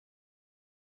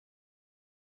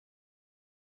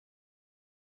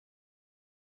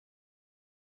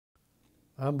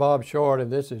I'm Bob Short,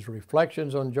 and this is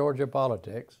Reflections on Georgia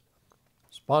Politics,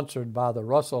 sponsored by the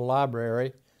Russell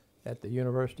Library at the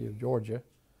University of Georgia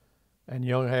and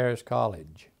Young Harris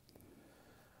College.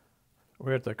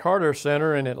 We're at the Carter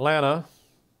Center in Atlanta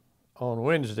on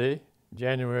Wednesday,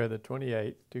 January the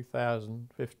 28th,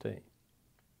 2015.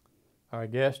 Our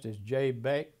guest is J.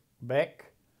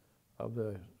 Beck of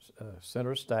the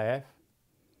center staff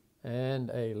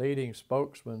and a leading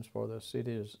spokesman for the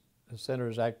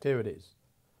center's activities.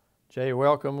 Jay,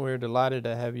 welcome. We're delighted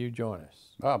to have you join us.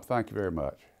 Bob, thank you very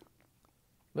much.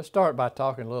 Let's start by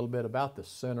talking a little bit about the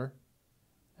center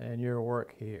and your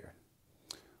work here.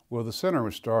 Well, the center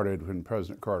was started when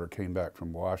President Carter came back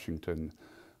from Washington.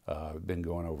 Been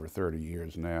going over 30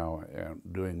 years now, and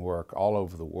doing work all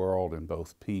over the world in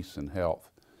both peace and health.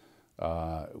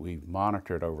 We've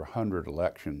monitored over 100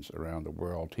 elections around the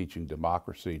world, teaching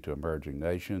democracy to emerging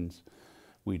nations.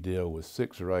 We deal with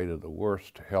 6 or 8 of the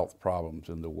worst health problems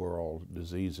in the world,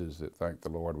 diseases that, thank the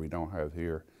Lord, we don't have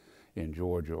here in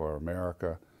Georgia or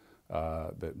America.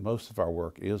 But most of our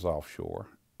work is offshore.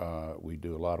 We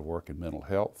do a lot of work in mental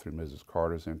health through Mrs.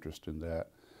 Carter's interest in that.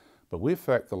 But we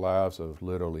affect the lives of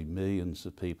literally millions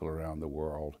of people around the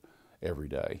world every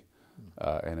day,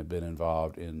 and have been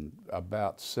involved in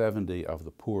about 70 of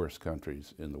the poorest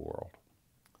countries in the world.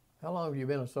 How long have you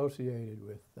been associated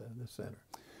with the center?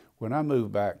 When I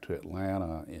moved back to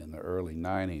Atlanta in the early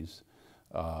 90s,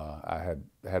 I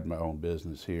had my own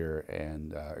business here,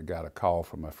 and I got a call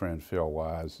from my friend Phil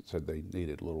Wise that said they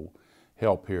needed a little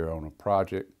help here on a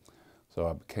project. So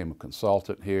I became a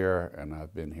consultant here, and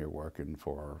I've been here working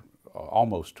for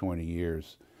almost 20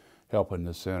 years, helping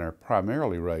the center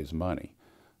primarily raise money.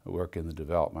 I work in the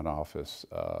development office,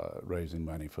 raising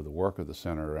money for the work of the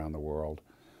center around the world.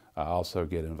 I also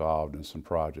get involved in some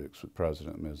projects with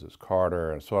President and Mrs.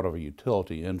 Carter, and sort of a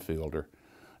utility infielder,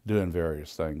 doing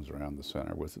various things around the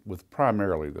center with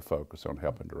primarily the focus on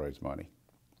helping to raise money.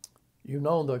 You've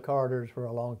known the Carters for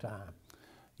a long time.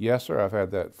 Yes, sir. I've had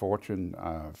that fortune.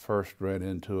 I first ran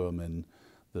into them in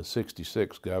the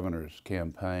 '66 governor's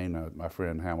campaign. My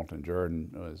friend Hamilton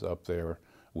Jordan was up there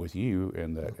with you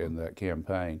in that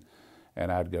campaign,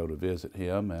 and I'd go to visit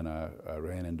him, and I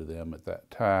ran into them at that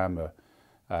time.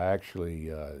 I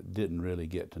actually didn't really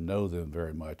get to know them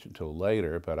very much until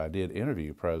later, but I did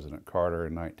interview President Carter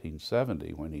in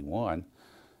 1970 when he won.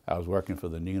 I was working for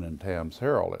the Noonan Times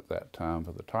Herald at that time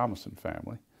for the Thomason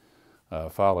family.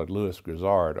 Followed Louis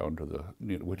Grizzard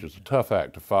which is a tough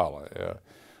act to follow.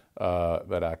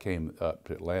 But I came up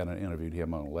to Atlanta and interviewed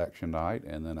him on election night,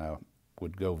 and then I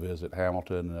would go visit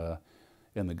Hamilton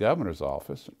in the governor's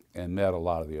office and met a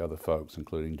lot of the other folks,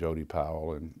 including Jody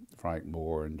Powell and Frank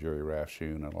Moore and Jerry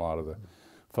Rafshoon and a lot of the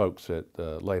folks that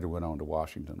later went on to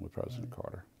Washington with President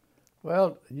Carter.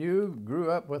 Well, you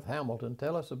grew up with Hamilton.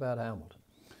 Tell us about Hamilton.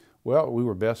 Well, we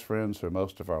were best friends for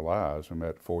most of our lives. We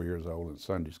met 4 years old in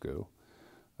Sunday school.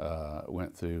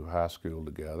 Went through high school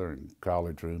together and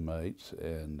college roommates,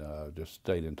 and just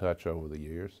stayed in touch over the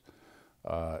years.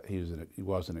 He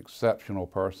was an exceptional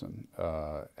person,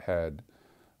 had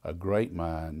a great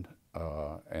mind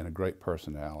and a great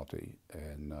personality,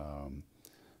 and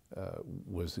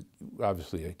was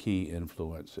obviously a key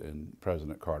influence in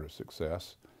President Carter's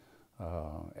success,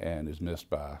 and is missed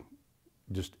by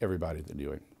just everybody that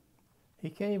knew him. He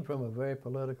came from a very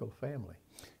political family.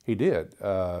 He did.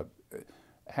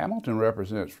 Hamilton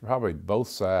represents probably both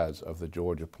sides of the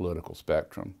Georgia political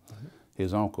spectrum. Mm-hmm.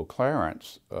 His uncle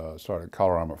Clarence started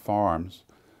Colorama Farms,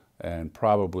 and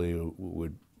probably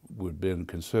would have been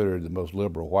considered the most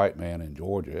liberal white man in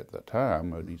Georgia at the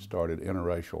time. He started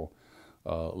interracial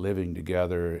living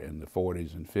together in the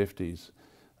 40s and 50s,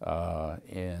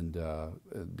 and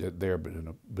there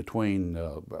between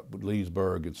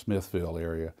Leesburg and Smithville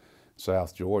area,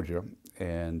 South Georgia,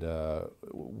 and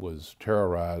was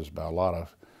terrorized by a lot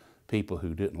of people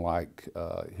who didn't like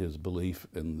his belief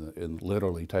in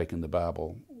literally taking the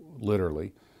Bible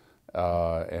literally,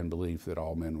 and believed that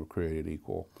all men were created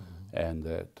equal, and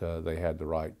that they had the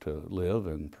right to live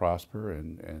and prosper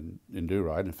and do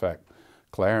right. In fact,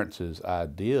 Clarence's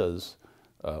ideas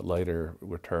later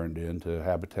were turned into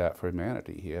Habitat for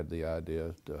Humanity. He had the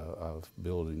idea of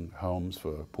building homes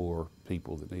for poor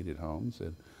people that needed homes,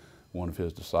 and one of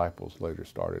his disciples later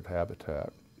started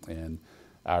Habitat. And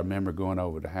I remember going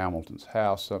over to Hamilton's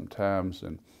house sometimes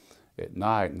and at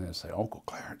night, and they'd say, "Uncle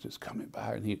Clarence is coming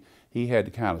by," and he had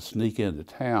to kind of sneak into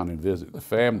town and visit the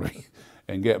family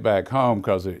and get back home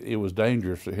because it was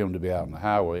dangerous for him to be out on the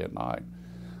highway at night.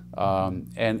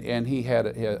 And he had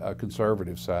a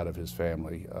conservative side of his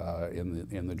family in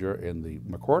the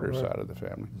McWhorter side of the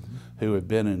family, who had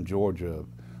been in Georgia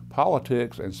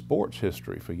politics and sports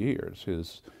history for years.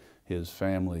 His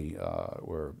family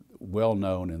were well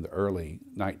known in the early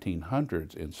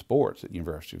 1900s in sports at the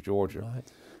University of Georgia.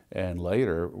 Right. And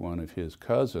later, one of his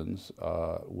cousins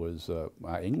was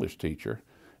my English teacher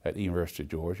at the University of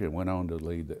Georgia and went on to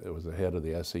was the head of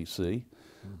the SEC.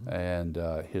 And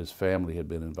his family had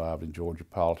been involved in Georgia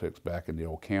politics back in the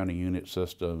old county unit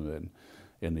system and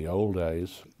in the old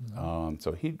days.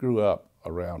 So he grew up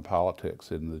around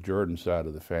politics, and the Jordan side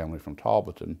of the family from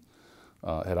Talbotton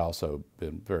had also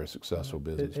been very successful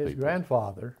business his people.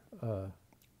 grandfather,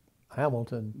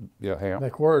 Hamilton Ham.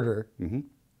 McWhirter,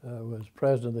 was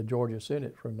president of the Georgia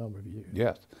Senate for a number of years.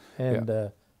 Yes.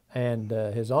 And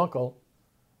his uncle,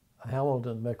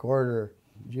 Hamilton McWhirter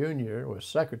Jr., was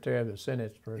secretary of the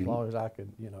Senate for as long as I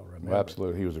could, remember. Well,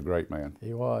 absolutely, he was a great man.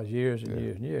 He was, years and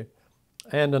years and years.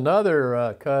 And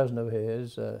another cousin of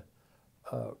his,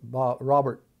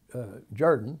 Robert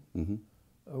Jordan,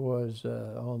 was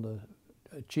on the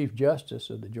Chief Justice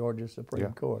of the Georgia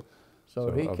Supreme Court.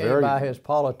 So he came by his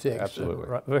politics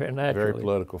very naturally. Very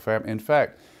political family. In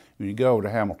fact, when you go to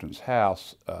Hamilton's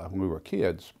house when we were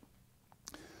kids,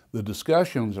 the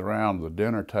discussions around the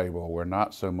dinner table were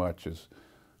not so much as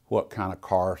what kind of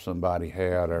car somebody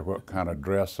had or what kind of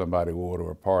dress somebody wore to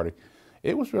a party.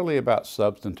 It was really about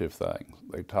substantive things.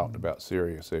 They talked about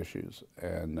serious issues,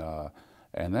 and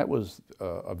that was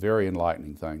a very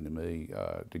enlightening thing to me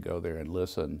to go there and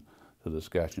listen to the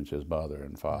discussions his mother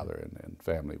and father and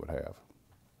family would have.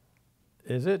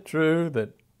 Is it true that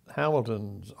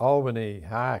Hamilton's Albany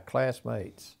High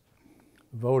classmates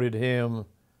voted him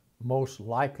most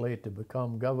likely to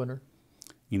become governor?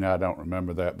 I don't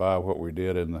remember that by what we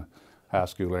did in the high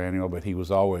school annual, but he was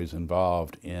always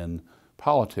involved in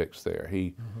politics there.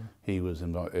 He was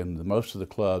involved in most of the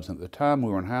clubs. And at the time we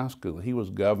were in high school, he was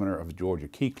governor of Georgia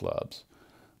Key Clubs.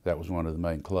 That was one of the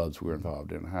main clubs we were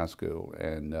involved in high school.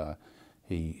 And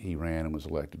he ran and was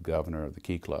elected governor of the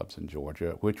Key Clubs in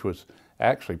Georgia, which was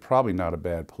actually probably not a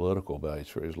bad political base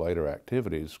for his later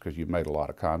activities, because you made a lot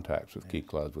of contacts with Key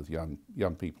Clubs with young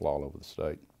people all over the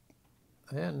state.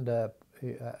 And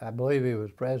I believe he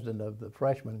was president of the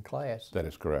freshman class. That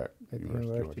is correct. At the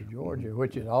University of Georgia,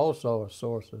 which is also a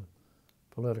source of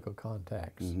political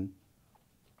contacts.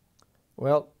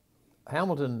 Well,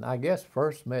 Hamilton, I guess,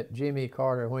 first met Jimmy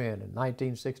Carter when? In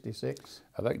 1966?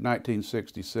 I think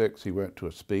 1966 he went to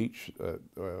a speech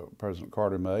President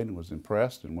Carter made and was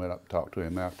impressed and went up and talked to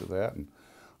him after that and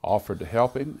offered to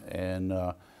help him. And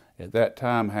at that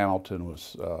time, Hamilton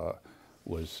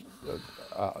was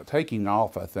taking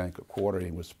off, I think, a quarter.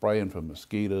 He was spraying for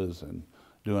mosquitoes and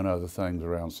doing other things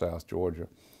around South Georgia.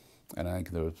 And I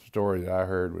think the story that I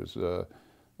heard was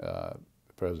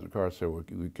President Carter said, well,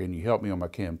 can you help me on my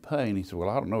campaign? He said, well,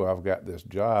 I don't know, I've got this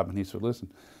job. And he said,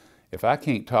 listen, if I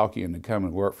can't talk you into coming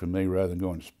and work for me rather than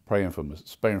going spraying for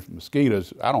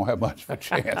mosquitoes, I don't have much of a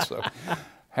chance. So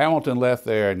Hamilton left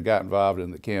there and got involved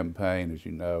in the campaign, as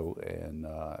you know, and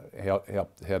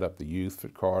helped head up the youth for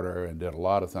Carter and did a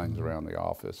lot of things around the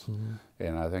office.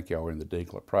 And I think y'all were in the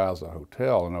Dinkler Plaza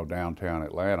Hotel in downtown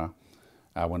Atlanta.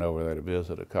 I went over there to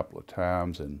visit a couple of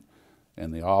times, and in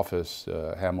the office,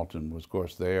 Hamilton was, of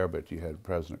course, there, but you had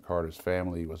President Carter's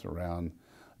family was around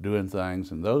doing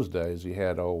things. In those days, you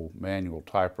had old manual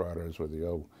typewriters with the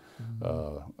old,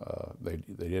 they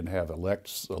didn't have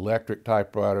electric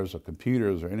typewriters or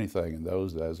computers or anything in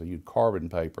those days. They used carbon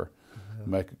paper to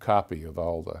make a copy of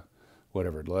all the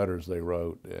whatever letters they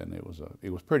wrote, and it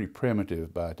was pretty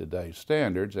primitive by today's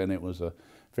standards, and it was a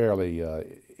fairly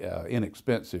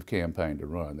inexpensive campaign to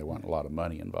run. There wasn't a lot of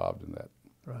money involved in that.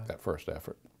 That first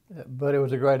effort. But it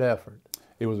was a great effort.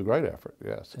 It was a great effort,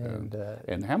 yes.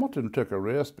 And Hamilton took a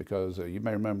risk because you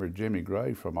may remember Jimmy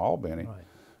Gray from Albany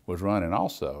was running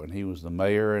also, and he was the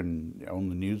mayor and on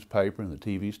the newspaper and the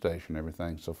TV station and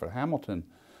everything. So for Hamilton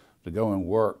to go and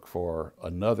work for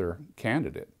another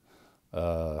candidate,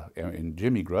 and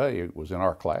Jimmy Gray was in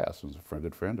our class, was a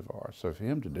good friend of ours. So for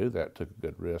him to do that took a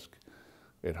good risk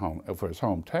at home, for his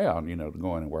hometown, to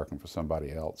go in and working for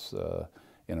somebody else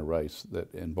in a race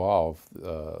that involved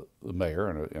the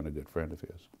mayor and a good friend of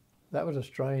his. That was a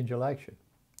strange election.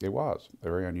 It was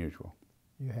very unusual.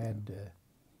 You had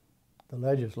the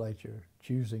legislature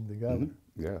choosing the governor.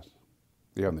 Yes.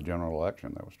 Yeah, in the general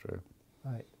election, that was true.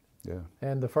 Right. Yeah.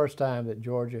 And the first time that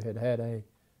Georgia had a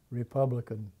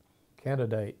Republican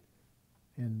candidate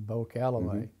in Bo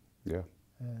Calloway. Yeah.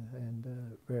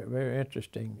 And very, very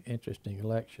interesting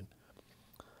election.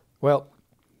 Well,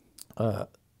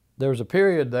 there was a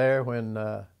period there when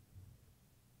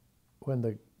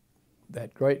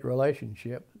that great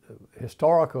relationship,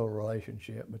 historical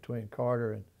relationship between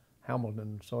Carter and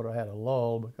Hamilton sort of had a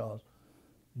lull because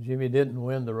Jimmy didn't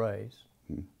win the race,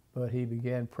 but he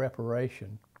began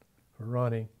preparation for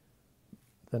running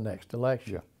the next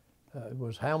election. Yeah.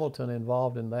 Was Hamilton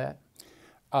involved in that?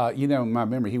 You know, my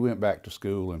memory, he went back to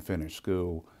school and finished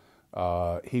school.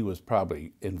 He was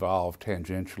probably involved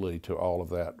tangentially to all of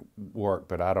that work,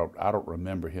 but I don't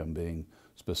remember him being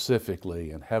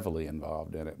specifically and heavily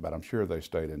involved in it, but I'm sure they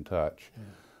stayed in touch.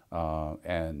 Yeah.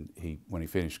 And when he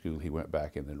finished school, he went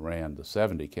back and then ran the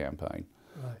 70 campaign.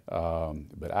 Right.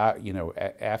 But you know,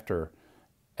 after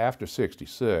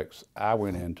 '66, I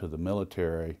went into the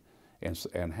military,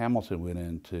 and Hamilton went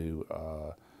into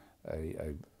a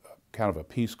kind of a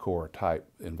Peace Corps type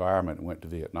environment and went to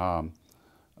Vietnam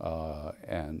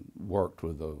and worked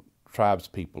with the tribes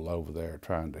people over there,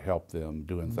 trying to help them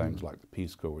doing things like the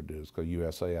Peace Corps would do. It's called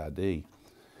USAID.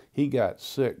 He got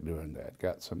sick doing that,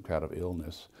 got some kind of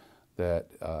illness that,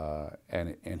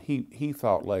 and he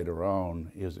thought later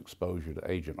on his exposure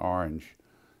to Agent Orange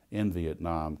in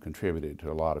Vietnam contributed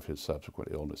to a lot of his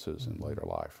subsequent illnesses in later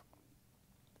life.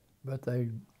 But they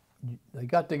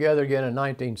got together again in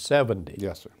 1970.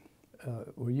 Yes, sir.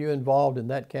 Were you involved in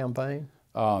that campaign?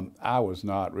 I was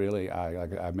not really.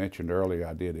 Like I mentioned earlier,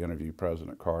 I did interview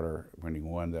President Carter when he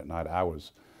won that night. I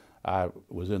was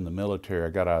in the military. I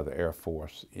got out of the Air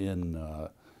Force in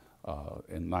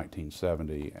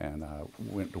 1970, and I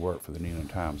went to work for the New York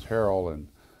Times Herald, and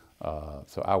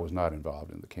so I was not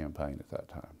involved in the campaign at that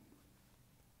time.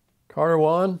 Carter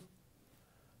won.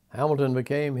 Hamilton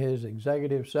became his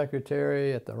executive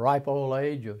secretary at the ripe old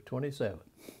age of 27.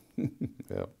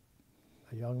 Yep.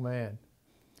 A young man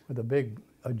with a big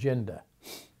agenda.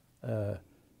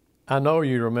 I know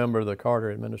you remember the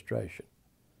Carter administration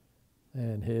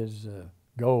and his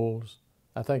goals.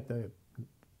 I think the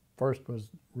first was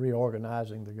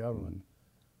reorganizing the government,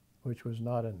 which was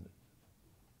not an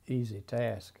easy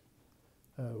task.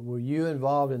 Were you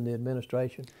involved in the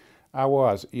administration? I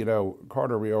was. You know,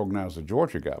 Carter reorganized the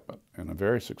Georgia government in a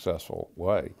very successful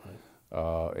way,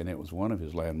 and it was one of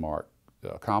his landmark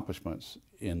accomplishments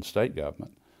in state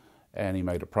government. And he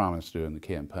made a promise during the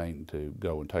campaign to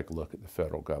go and take a look at the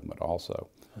federal government also.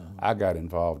 I got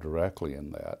involved directly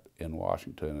in that in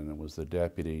Washington, and was the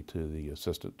deputy to the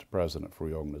assistant to president for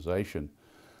reorganization,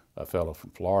 a fellow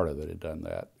from Florida that had done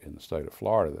that in the state of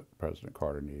Florida that President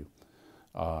Carter knew.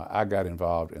 I got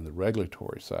involved in the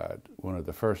regulatory side. One of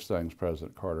the first things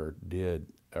President Carter did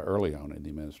early on in the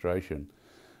administration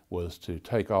was to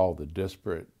take all the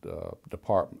disparate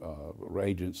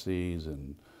agencies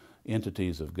and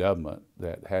entities of government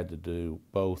that had to do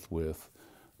both with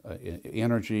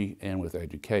energy and with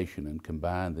education and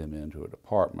combine them into a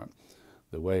department.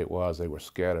 The way it was, they were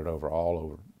scattered all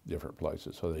over different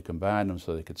places. So they combined them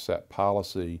so they could set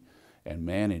policy and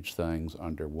manage things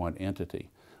under one entity.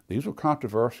 These were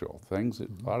controversial things. A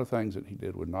lot of things that he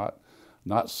did were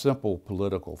not simple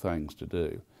political things to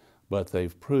do, but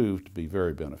they've proved to be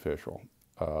very beneficial.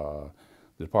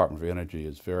 The Department of Energy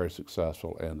is very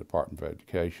successful, and the Department of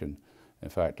Education. In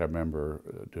fact, I remember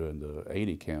doing the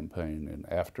 '80 campaign,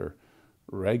 and after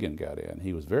Reagan got in,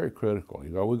 he was very critical. He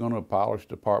said, "Oh, we're going to abolish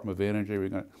the Department of Energy."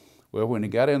 Well, when he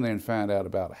got in there and found out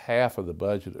about half of the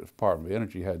budget of the Department of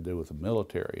Energy had to do with the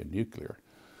military and nuclear,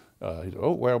 he said,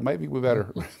 "Oh, well, maybe we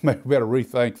better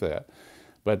rethink that."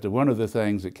 But one of the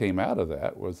things that came out of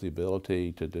that was the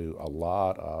ability to do a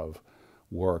lot of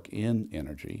work in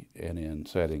energy and in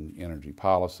setting energy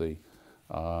policy.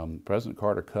 President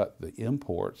Carter cut the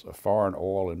imports of foreign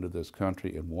oil into this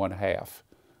country in 1/2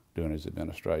 during his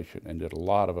administration, and did a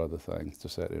lot of other things to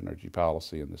set energy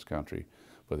policy in this country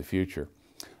for the future.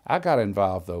 I got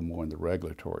involved, though, more in the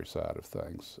regulatory side of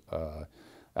things.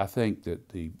 I think that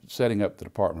the setting up the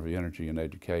Department of Energy and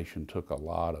Education took a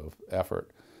lot of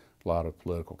effort, a lot of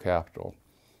political capital,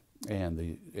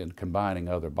 and combining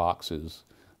other boxes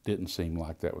didn't seem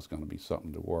like that was going to be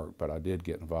something to work. But I did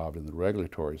get involved in the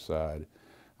regulatory side,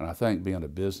 and I think being a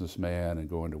businessman and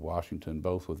going to Washington,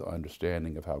 both with the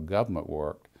understanding of how government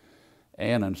worked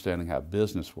and understanding how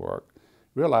business worked,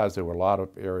 realized there were a lot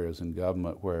of areas in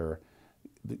government where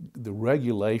the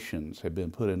regulations had been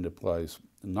put into place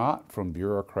not from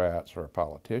bureaucrats or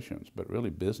politicians, but really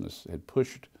business had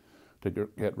pushed to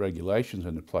get regulations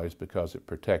into place because it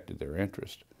protected their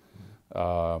interest.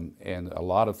 And a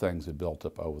lot of things had built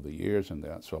up over the years in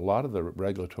that. So a lot of the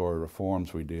regulatory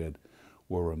reforms we did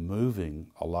were removing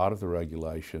a lot of the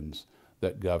regulations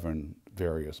that govern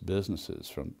various businesses,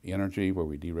 from energy, where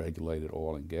we deregulated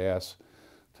oil and gas,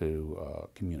 to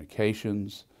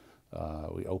communications.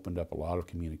 We opened up a lot of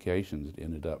communications. It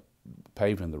ended up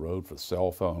paving the road for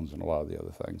cell phones and a lot of the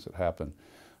other things that happened.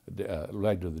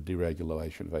 Led to the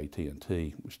deregulation of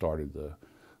AT&T. We started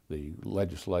the the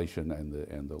legislation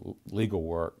and the legal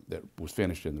work that was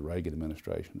finished in the Reagan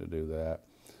administration to do that.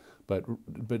 But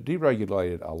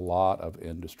deregulated a lot of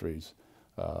industries.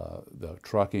 The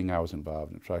trucking, I was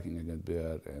involved in trucking a good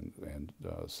bit, and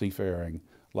seafaring,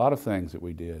 a lot of things that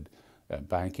we did,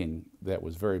 banking, that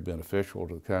was very beneficial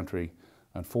to the country.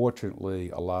 Unfortunately,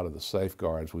 a lot of the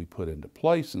safeguards we put into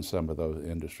place in some of those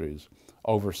industries,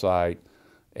 oversight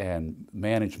and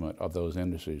management of those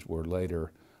industries, were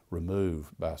later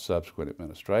removed by subsequent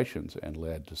administrations and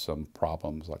led to some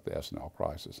problems like the S&L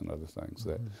crisis and other things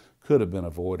that could have been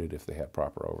avoided if they had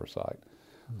proper oversight.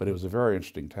 But it was a very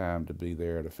interesting time to be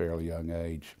there at a fairly young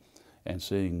age and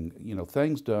seeing, you know,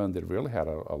 things done that really had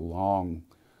a long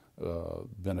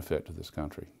benefit to this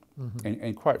country.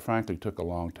 And quite frankly, took a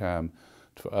long time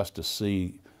for us to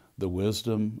see the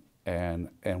wisdom and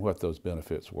what those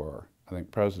benefits were. I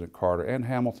think President Carter and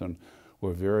Hamilton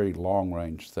were very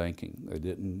long-range thinking. They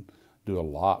didn't do a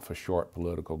lot for short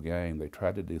political gain. They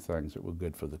tried to do things that were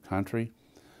good for the country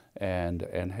and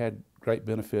had great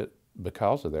benefit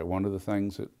because of that. One of the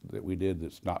things that we did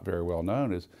that's not very well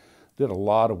known is did a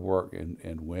lot of work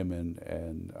in women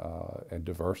and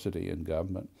diversity in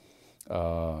government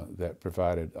that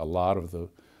provided a lot of the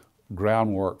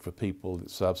groundwork for people that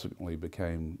subsequently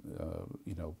became,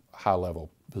 you know, high-level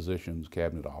positions,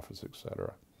 cabinet office, et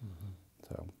cetera.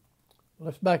 So.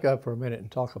 Let's back up for a minute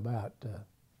and talk about,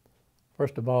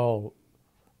 first of all,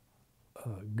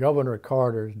 Governor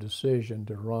Carter's decision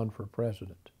to run for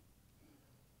president.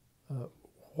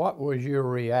 What was your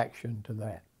reaction to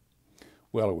that?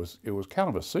 Well, it was kind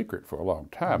of a secret for a long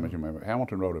time. As you remember,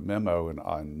 Hamilton wrote a memo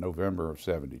in November of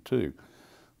 '72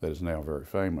 that is now very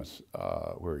famous,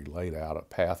 where he laid out a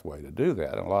pathway to do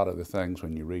that. And a lot of the things,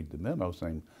 when you read the memo,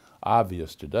 seem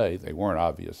obvious today. They weren't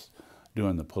obvious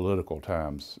during the political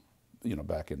times, you know,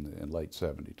 back in late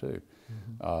 '72.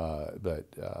 But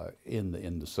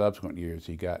in the subsequent years,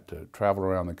 he got to travel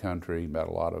around the country, met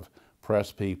a lot of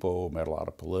press people, met a lot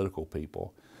of political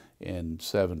people. In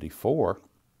 '74,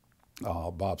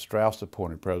 Bob Strauss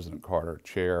appointed President Carter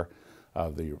chair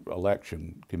of the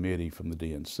election committee from the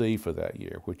DNC for that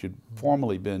year, which had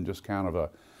formerly been just kind of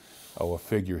a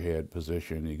figurehead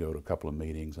position. You go to a couple of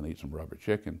meetings and eat some rubber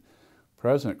chicken.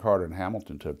 President Carter and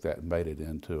Hamilton took that and made it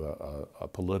into a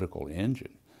political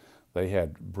engine. They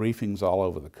had briefings all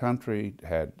over the country,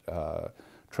 had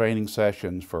training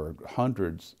sessions for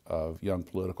hundreds of young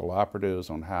political operatives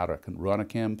on how to run a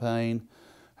campaign,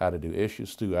 how to do issues.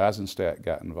 Stu Eisenstadt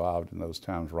got involved in those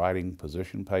times writing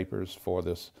position papers for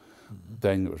this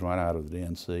thing that was run out of the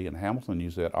DNC, and Hamilton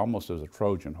used that almost as a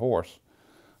Trojan horse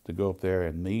to go up there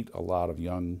and meet a lot of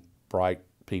young, bright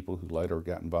people who later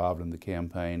got involved in the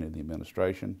campaign and the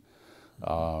administration.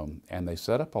 And they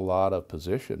set up a lot of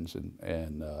positions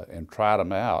and tried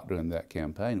them out during that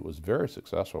campaign. It was very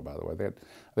successful, by the way. They had,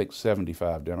 I think,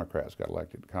 75 Democrats got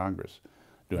elected to Congress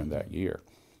during that year.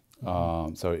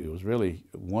 So it was really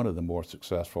one of the more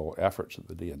successful efforts that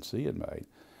the DNC had made.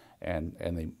 And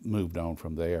they moved on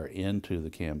from there into the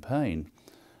campaign.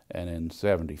 And in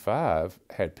 '75,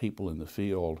 had people in the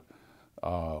field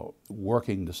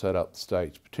working to set up the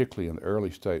states, particularly in the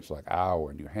early states like Iowa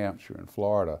and New Hampshire and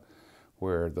Florida,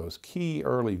 where those key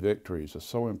early victories are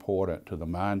so important to the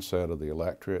mindset of the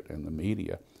electorate and the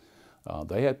media.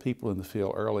 They had people in the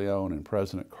field early on, and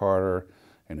President Carter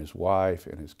and his wife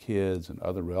and his kids and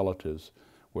other relatives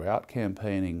were out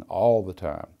campaigning all the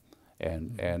time.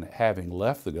 And having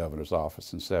left the governor's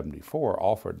office in '74,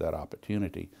 offered that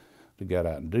opportunity to get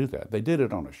out and do that. They did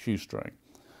it on a shoestring.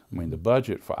 I mean, the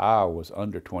budget for Iowa was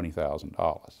under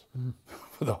 $20,000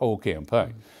 for the whole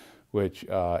campaign, which,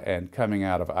 and coming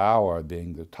out of Iowa,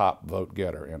 being the top vote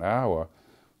getter in Iowa,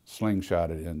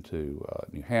 slingshotted into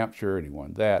New Hampshire, and he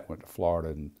won that, went to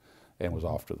Florida, and was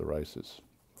off to the races.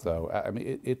 So, I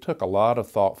mean, it took a lot of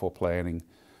thoughtful planning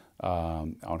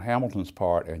on Hamilton's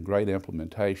part and great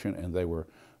implementation, and they were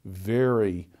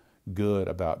very good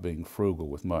about being frugal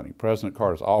with money. President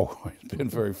Carter's always been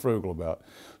very frugal about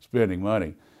spending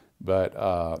money, but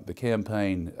the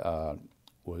campaign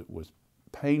was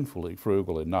painfully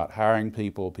frugal in not hiring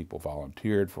people. People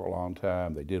volunteered for a long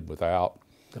time. They did without.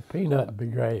 The Peanut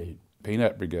Brigade.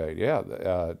 Peanut Brigade,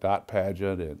 yeah. Dot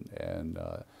Paget and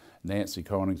Nancy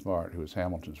Koningsmart, who was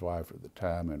Hamilton's wife at the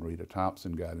time, and Rita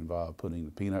Thompson got involved putting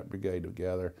the Peanut Brigade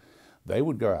together. They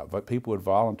would go out, but people would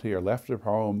volunteer, left their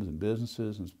homes and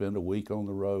businesses, and spend a week on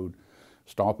the road,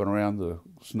 stomping around the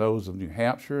snows of New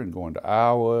Hampshire and going to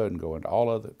Iowa and going to all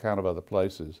other kind of other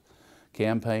places,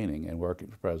 campaigning and working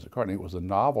for President Carter. And it was a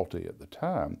novelty at the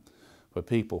time for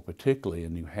people, particularly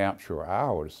in New Hampshire or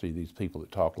Iowa, to see these people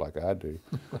that talk like I do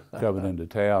coming into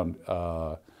town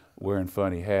wearing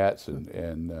funny hats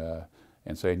and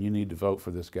saying, you need to vote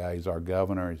for this guy. He's our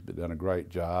governor. He's done a great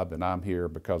job, and I'm here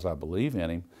because I believe in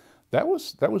him. That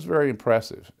was very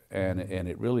impressive, and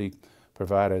it really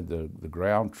provided the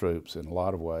ground troops in a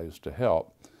lot of ways to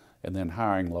help, and then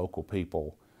hiring local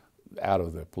people out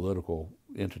of the political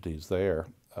entities there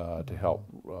to help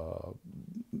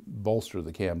bolster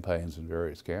the campaigns in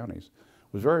various counties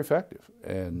was very effective,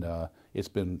 and it's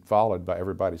been followed by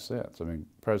everybody since. I mean,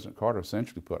 President Carter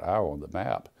essentially put Iowa on the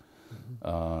map,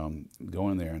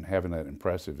 going there and having that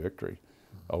impressive victory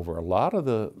over a lot of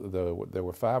there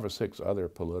were 5 or 6 other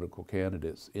political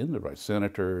candidates in the race,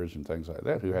 senators and things like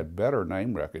that, who had better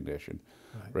name recognition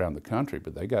around the country,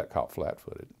 but they got caught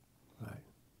flat-footed. Right.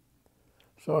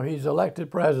 So he's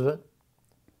elected president.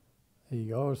 He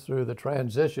goes through the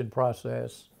transition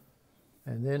process,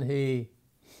 and then he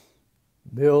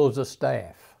builds a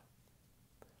staff.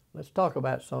 Let's talk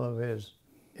about some of his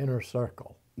inner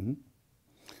circle,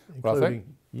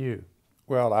 including you.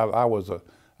 Well, I was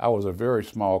a very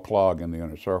small clog in the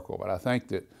inner circle, but I think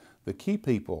that the key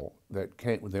people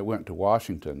that went to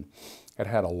Washington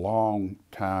had a long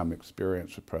time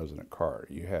experience with President Carter.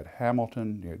 You had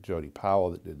Hamilton, you had Jody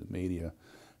Powell that did the media,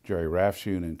 Jerry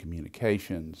Rafshoon in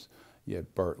communications, you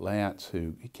had Burt Lance,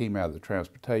 he came out of the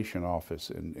transportation office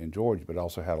in Georgia, but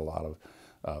also had a lot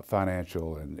of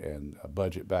financial and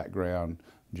budget background.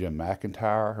 Jim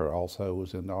McIntyre, who also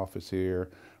was in the office here.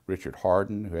 Richard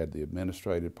Hardin, who had the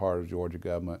administrative part of Georgia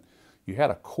government. You had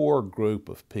a core group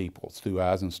of people, Stu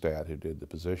Eisenstadt, who did the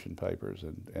position papers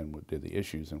and did the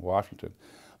issues in Washington.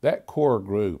 That core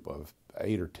group of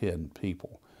 8 or 10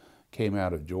 people came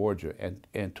out of Georgia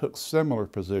and took similar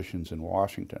positions in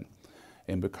Washington.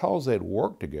 And because they'd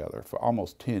worked together for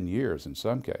almost 10 years in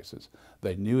some cases,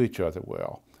 they knew each other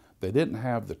well. They didn't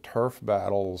have the turf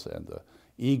battles and the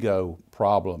ego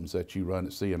problems that you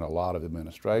see in a lot of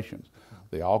administrations.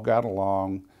 They all got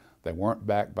along. They weren't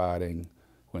backbiting.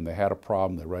 When they had a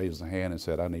problem, they raised their hand and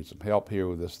said, I need some help here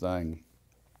with this thing.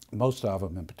 Most of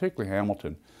them, and particularly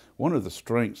Hamilton, one of the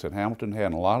strengths that Hamilton had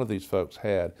and a lot of these folks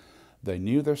had, they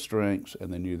knew their strengths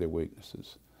and they knew their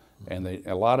weaknesses. And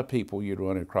a lot of people you'd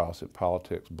run across in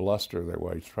politics bluster their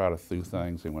way to try to do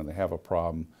things, and when they have a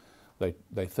problem,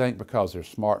 they think because they're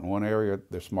smart in one area,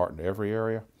 they're smart in every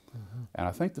area. And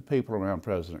I think the people around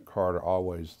President Carter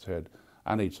always said,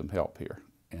 I need some help here.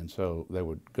 And so they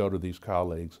would go to these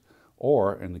colleagues,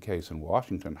 or in the case in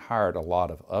Washington, hired a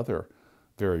lot of other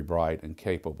very bright and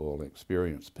capable and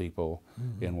experienced people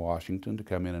in Washington to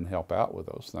come in and help out with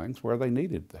those things where they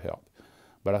needed the help.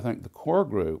 But I think the core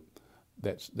group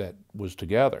that was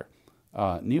together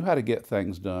knew how to get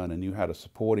things done and knew how to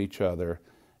support each other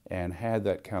and had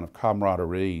that kind of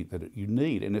camaraderie that you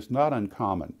need. And it's not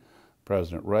uncommon.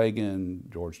 President Reagan,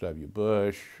 George W.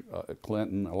 Bush,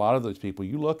 Clinton, a lot of those people,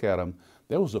 you look at them,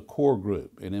 there was a core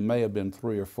group, and it may have been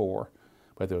 3 or 4,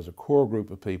 but there was a core group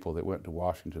of people that went to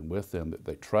Washington with them that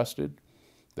they trusted,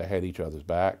 they had each other's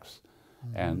backs,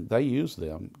 and they used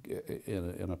them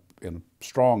in a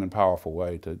strong and powerful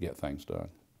way to get things done.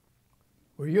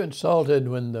 Were you insulted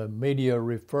when the media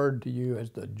referred to you as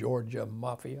the Georgia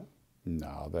Mafia?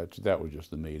 No, that was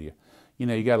just the media. You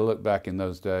know, you got to look back in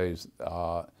those days.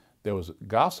 There was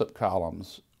gossip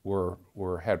columns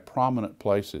had prominent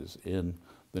places in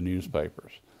the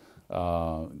newspapers.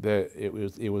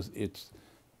 It's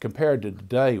compared to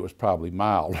today, it was probably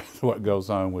mild what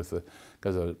goes on with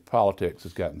because politics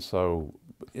has gotten so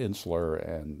insular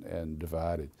and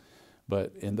divided.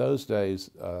 But in those days,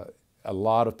 a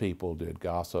lot of people did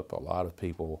gossip. A lot of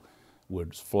people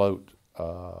would float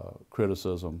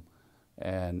criticism.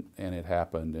 And it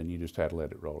happened, and you just had to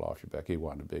let it roll off your back. It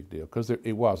wasn't a big deal because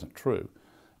it wasn't true.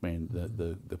 I mean,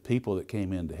 the people that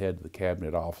came in to head the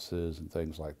cabinet offices and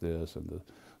things like this, and the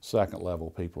second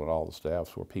level people and all the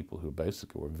staffs were people who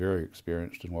basically were very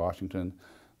experienced in Washington.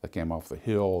 They came off the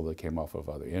Hill, they came off of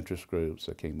other interest groups,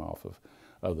 they came off of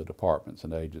other departments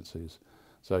and agencies.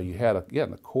 So you had,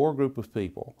 again, a core group of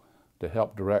people to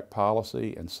help direct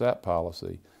policy and set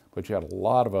policy, but you had a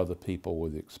lot of other people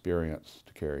with experience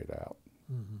to carry it out.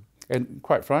 And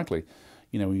quite frankly,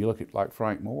 you know, when you look at like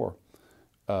Frank Moore,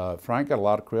 Frank got a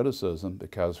lot of criticism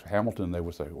because Hamilton, they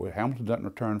would say, well, Hamilton doesn't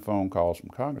return phone calls from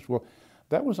Congress. Well,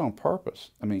 that was on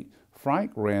purpose. I mean,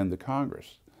 Frank ran the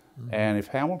Congress. And if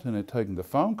Hamilton had taken the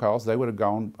phone calls, they would have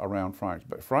gone around Frank.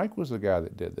 But Frank was the guy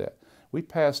that did that. We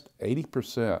passed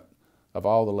 80% of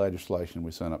all the legislation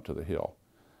we sent up to the Hill.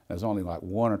 There's only like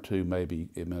 1 or 2 maybe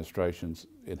administrations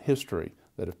in history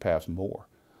that have passed more.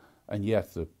 And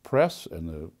yet the press and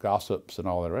the gossips and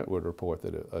all that would report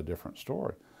that a different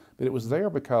story. But it was there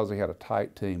because they had a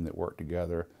tight team that worked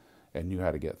together and knew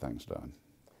how to get things done.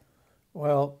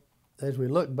 Well, as we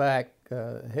look back,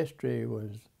 history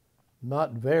was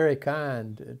not very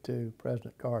kind to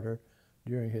President Carter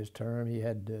during his term. He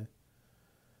had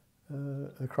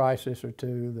a crisis or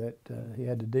two that he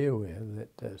had to deal with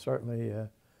that certainly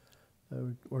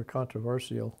were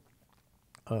controversial.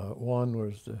 One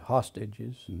was the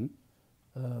hostages.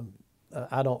 Mm-hmm.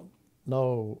 I don't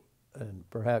know, and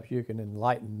perhaps you can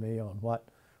enlighten me on what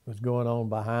was going on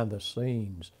behind the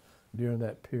scenes during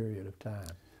that period of time.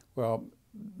 Well,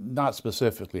 not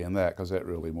specifically in that, because that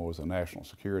really more was a national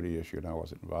security issue, and I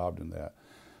wasn't involved in that.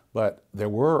 But there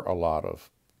were a lot of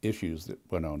issues that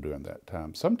went on during that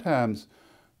time. Sometimes,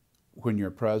 when you're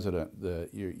president,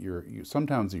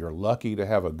 sometimes you're lucky to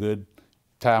have a good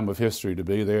time of history to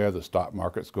be there. The stock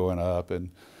market's going up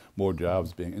and more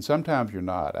jobs being, and sometimes you're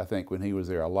not. I think when he was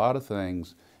there, a lot of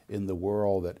things in the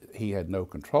world that he had no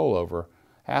control over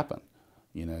happened.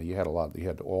 You know, you had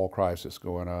the oil crisis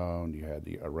going on, you had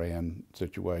the Iran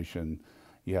situation,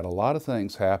 you had a lot of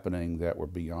things happening that were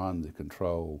beyond the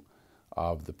control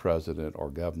of the president or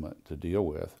government to deal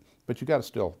with, but you got to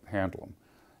still handle them.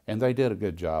 And they did a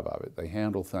good job of it. They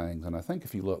handled things, and I think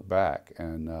if you look back,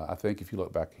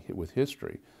 with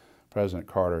history, President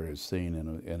Carter is seen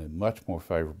in a much more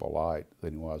favorable light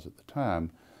than he was at the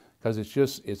time, because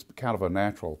it's kind of a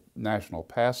national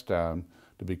pastime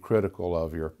to be critical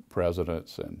of your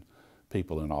presidents and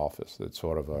people in office. That's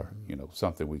sort of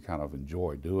something we kind of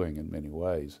enjoy doing in many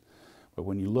ways. But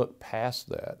when you look past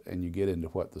that and you get into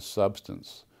what the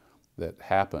substance that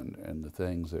happened and the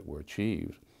things that were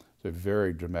achieved, it's a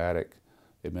very dramatic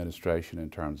administration in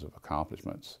terms of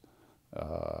accomplishments.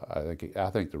 I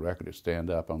think the record would stand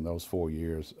up on those 4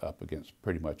 years up against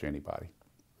pretty much anybody.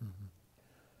 Mm-hmm.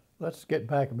 Let's get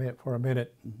back for a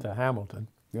minute to Hamilton.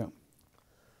 Yeah.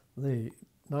 The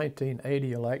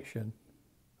 1980 election,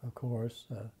 of course,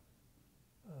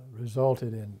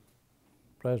 resulted in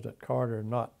President Carter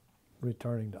not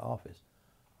returning to office.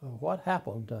 What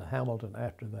happened to Hamilton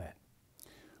after that?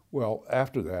 Well,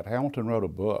 after that, Hamilton wrote a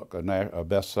book, a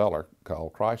bestseller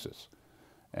called Crisis.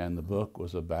 And the book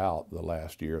was about the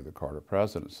last year of the Carter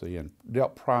presidency and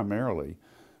dealt primarily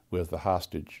with the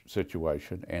hostage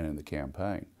situation and in the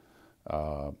campaign.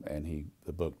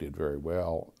 The book did very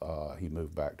well. He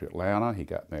moved back to Atlanta. He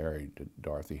got married to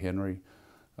Dorothy Henry,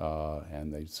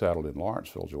 and they settled in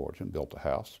Lawrenceville, Georgia, and built a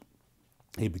house.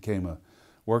 He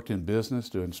worked in business,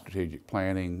 doing strategic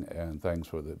planning and things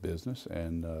for the business,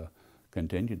 and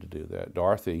continued to do that.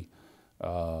 Dorothy,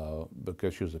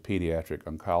 because she was a pediatric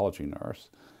oncology nurse,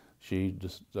 she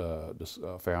just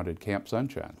founded Camp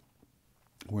Sunshine,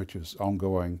 which is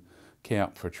ongoing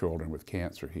camp for children with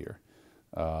cancer here.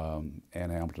 And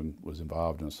Hamilton was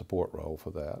involved in a support role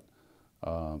for that.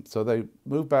 So they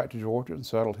moved back to Georgia and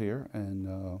settled here,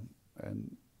 and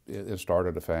it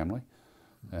started a family.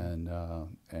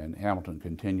 And Hamilton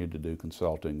continued to do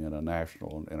consulting in a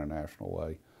national and international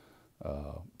way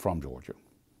from Georgia.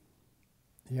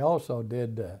 He also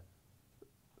did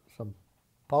some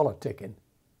politicking.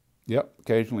 Yep,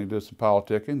 occasionally did some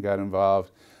politicking, got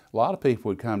involved. A lot of people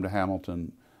would come to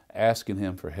Hamilton asking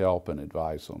him for help and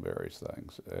advice on various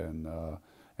things,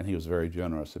 and he was very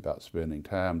generous about spending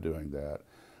time doing that.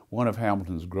 One of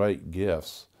Hamilton's great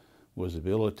gifts was the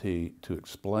ability to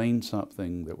explain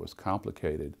something that was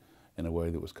complicated in a way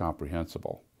that was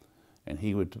comprehensible. And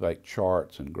he would make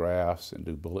charts and graphs and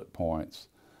do bullet points,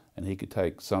 and he could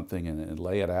take something and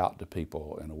lay it out to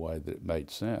people in a way that made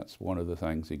sense. One of the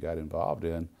things he got involved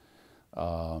in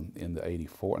the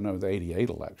 88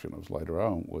 election, it was later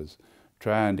on, was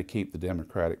trying to keep the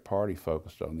Democratic Party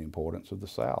focused on the importance of the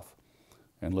South.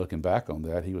 And looking back on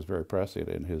that, he was very prescient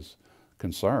in his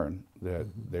concern that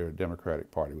their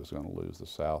Democratic Party was going to lose the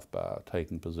South by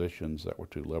taking positions that were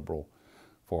too liberal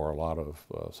for a lot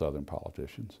of Southern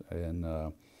politicians. And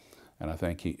I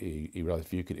think he really,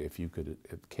 if you could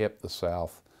have kept the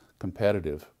South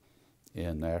competitive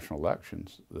in national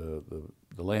elections, the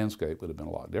landscape would have been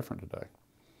a lot different today.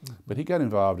 But he got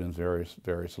involved in various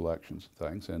elections and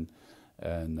things,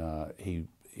 and he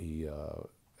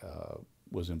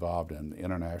was involved in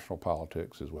international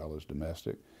politics as well as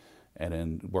domestic, and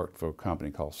then worked for a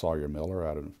company called Sawyer Miller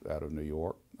out of New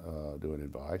York, doing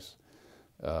advice.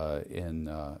 In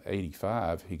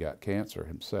 '85, he got cancer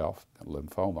himself,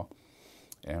 lymphoma,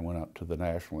 and went up to the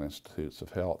National Institutes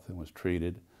of Health and was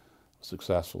treated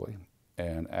successfully.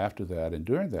 And after that, and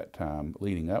during that time,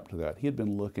 leading up to that, he had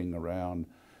been looking around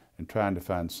and trying to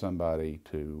find somebody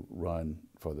to run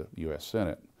for the U.S.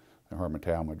 Senate. And Herman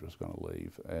Talmadge was going to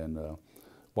leave. And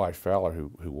Weiss Fowler,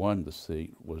 who won the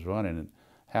seat, was running. And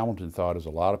Hamilton thought, as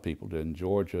a lot of people did in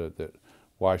Georgia, that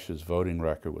Weiss's voting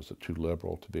record was too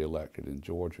liberal to be elected in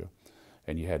Georgia.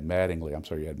 and you had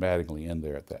Mattingly in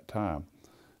there at that time,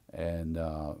 and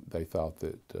they thought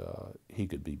that he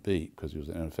could be beat because he was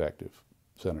an ineffective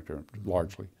senator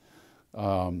largely.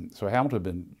 So Hamilton had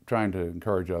been trying to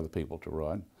encourage other people to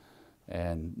run,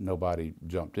 and nobody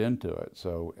jumped into it.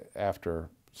 So after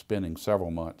spending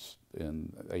several months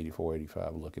in 84,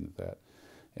 85 looking at that,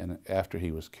 and after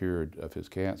he was cured of his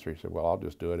cancer, he said, well, I'll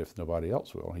just do it if nobody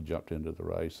else will. He jumped into the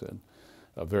race, and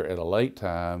at a late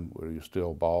time, when he was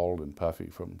still bald and puffy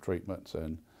from treatments,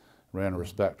 and ran a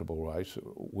respectable race,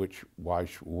 which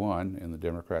Weish won in the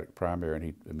Democratic primary, and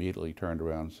he immediately turned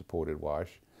around and supported Weish.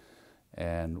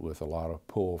 And with a lot of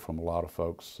pull from a lot of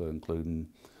folks, including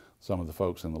some of the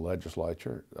folks in the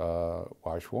legislature,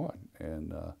 Weish won,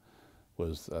 and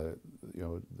was,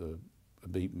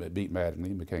 beat Mattingly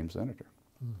and became senator.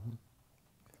 Mm-hmm.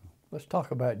 Let's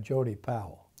talk about Jody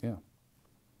Powell. Yeah.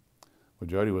 Well,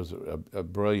 Jody was a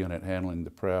brilliant at handling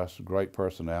the press, great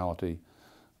personality,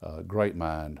 great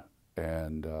mind,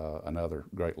 and another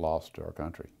great loss to our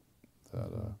country.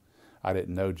 I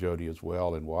didn't know Jody as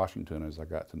well in Washington as I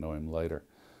got to know him later,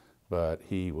 but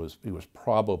he was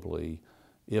probably,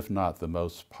 if not the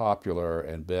most popular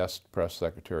and best press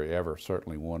secretary ever,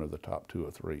 certainly one of the top 2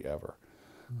 or 3 ever.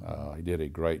 He did a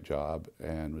great job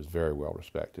and was very well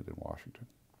respected in Washington.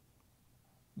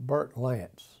 Burt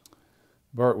Lance.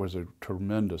 Burt was a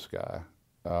tremendous guy,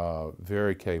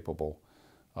 very capable.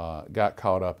 Got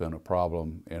caught up in a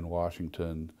problem in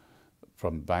Washington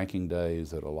from banking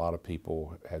days that a lot of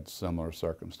people had similar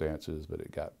circumstances, but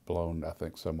it got blown, I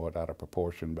think, somewhat out of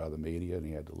proportion by the media, and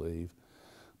he had to leave.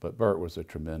 But Burt was a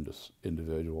tremendous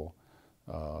individual,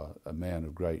 a man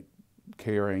of great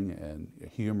caring and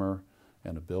humor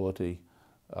and ability,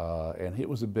 and it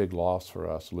was a big loss for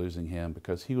us losing him,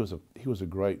 because he was a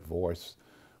great voice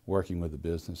working with the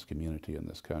business community in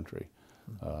this country.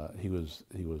 He was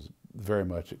very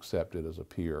much accepted as a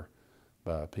peer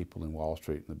by people in Wall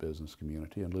Street and the business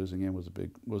community, and losing him was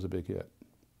a big hit.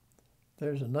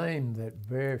 There's a name that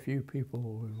very few people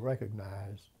will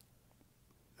recognize,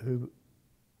 who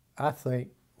I think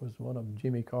was one of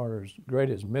Jimmy Carter's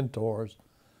greatest mentors,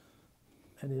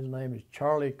 and his name is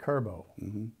Charlie Curbo.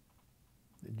 Mm-hmm.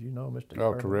 Did you know Mr.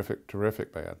 Oh, Curbo?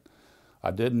 terrific man.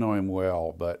 I didn't know him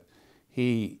well, but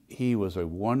he was a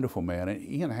wonderful man, and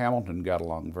he and Hamilton got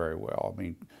along very well. I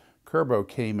mean, Curbo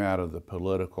came out of the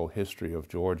political history of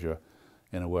Georgia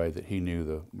in a way that he knew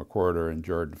the McWhirter and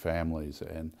Jordan families,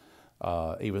 and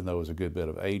even though there was a good bit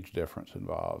of age difference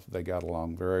involved, they got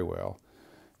along very well.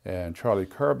 And Charlie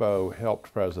Curbo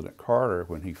helped President Carter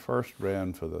when he first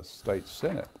ran for the state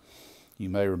Senate. You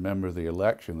may remember the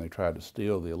election. They tried to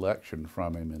steal the election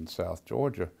from him in South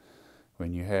Georgia,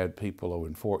 when you had people over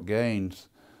in Fort Gaines,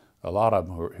 a lot of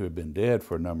them who had been dead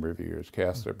for a number of years,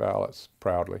 cast their ballots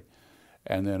proudly.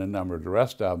 And then a number of the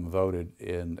rest of them voted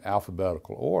in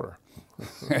alphabetical order.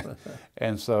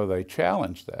 And so they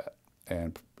challenged that.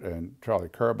 And Charlie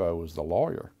Curbo was the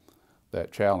lawyer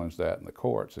that challenged that in the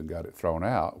courts and got it thrown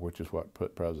out, which is what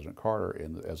put President Carter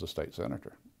in as a state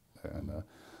senator. And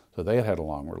so they had a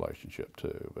long relationship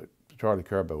too. But Charlie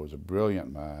Curbo was a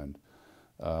brilliant mind,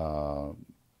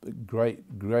 great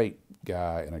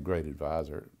guy and a great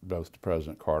advisor, both to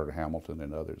President Carter, Hamilton,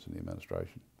 and others in the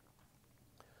administration.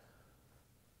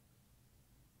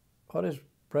 What is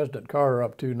President Carter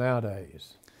up to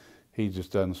nowadays? He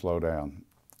just doesn't slow down.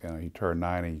 You know, he turned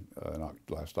 90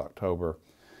 last October.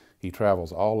 He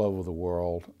travels all over the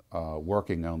world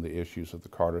working on the issues of the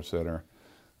Carter Center.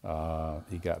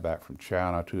 He got back from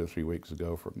China 2 or 3 weeks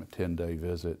ago from a 10-day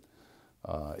visit.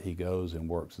 He goes and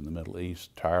works in the Middle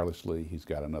East tirelessly. He's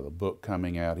got another book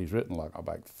coming out. He's written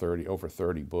over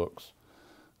 30 books,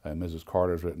 and Mrs.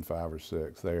 Carter's written 5 or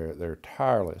 6. They're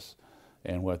tireless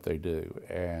in what they do,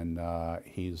 and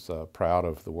he's proud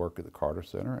of the work at the Carter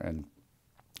Center and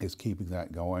is keeping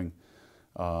that going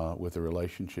with the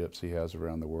relationships he has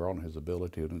around the world and his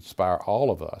ability to inspire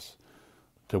all of us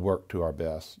to work to our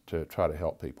best to try to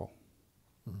help people.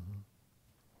 Mm-hmm.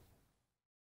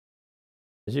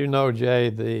 As you know, Jay,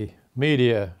 the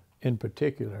media in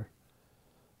particular,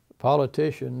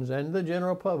 politicians and the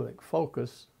general public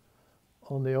focus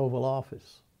on the Oval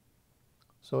Office.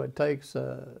 So it takes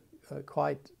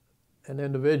quite an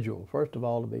individual, first of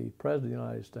all, to be President of the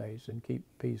United States and keep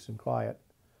peace and quiet,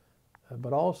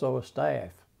 but also a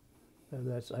staff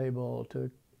that's able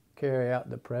to carry out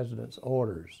the President's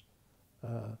orders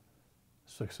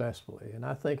successfully. And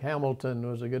I think Hamilton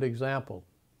was a good example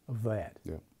of that.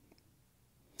 Yeah.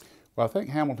 Well, I think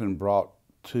Hamilton brought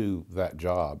to that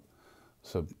job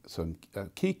some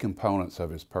key components of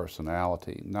his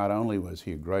personality. Not only was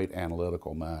he a great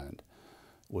analytical mind,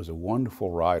 was a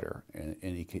wonderful writer, and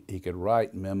he could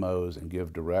write memos and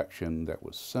give direction that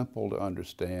was simple to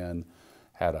understand,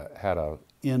 had a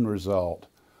end result,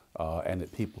 and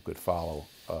that people could follow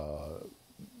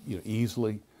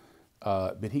easily.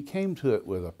 But he came to it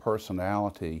with a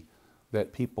personality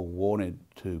that people wanted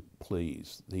to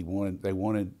please. They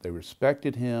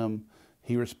respected him.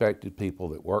 He respected people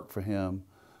that worked for him.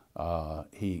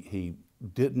 He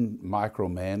didn't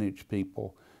micromanage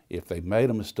people. If they made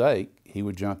a mistake, he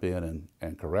would jump in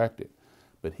and correct it.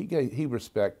 But he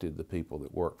respected the people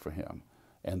that worked for him,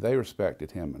 and they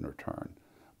respected him in return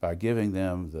by giving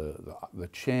them the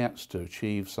chance to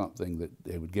achieve something that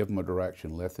they would give them a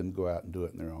direction, let them go out and do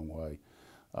it in their own way.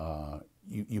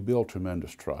 You build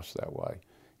tremendous trust that way,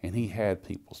 and he had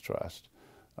people's trust.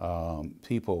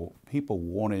 People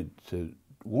wanted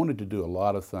to do a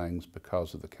lot of things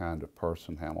because of the kind of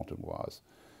person Hamilton was,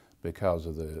 because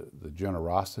of the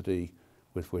generosity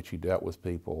with which he dealt with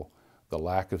people, the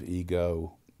lack of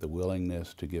ego, the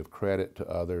willingness to give credit to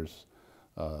others.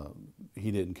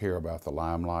 He didn't care about the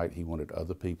limelight. He wanted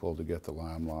other people to get the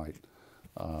limelight.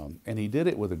 And he did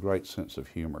it with a great sense of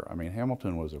humor. I mean,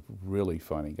 Hamilton was a really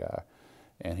funny guy,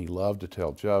 and he loved to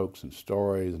tell jokes and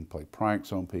stories and play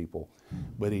pranks on people.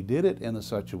 But he did it in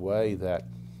such a way that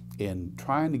in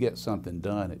trying to get something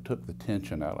done, it took the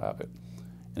tension out of it.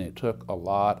 And it took a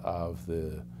lot of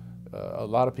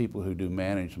people who do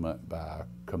management by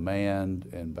command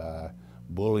and by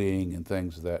bullying and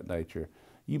things of that nature.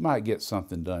 You might get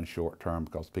something done short term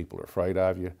because people are afraid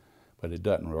of you, but it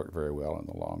doesn't work very well in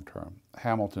the long term.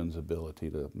 Hamilton's ability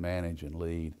to manage and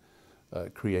lead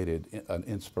created an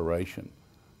inspiration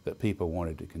that people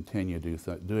wanted to continue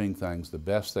doing things the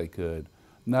best they could,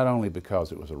 not only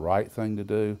because it was the right thing to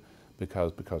do,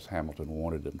 because Hamilton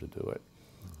wanted them to do it.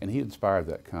 And he inspired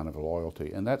that kind of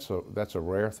loyalty. And that's a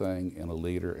rare thing in a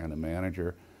leader and a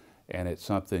manager, and it's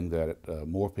something that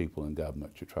more people in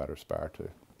government should try to aspire to.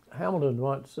 Hamilton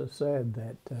once said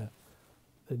that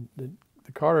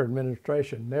the Carter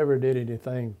administration never did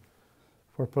anything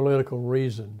for political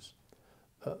reasons.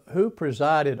 Who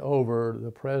presided over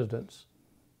the president's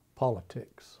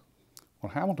politics?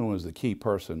 Well, Hamilton was the key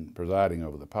person presiding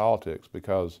over the politics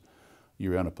because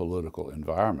you're in a political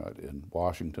environment in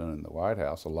Washington and the White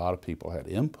House. A lot of people had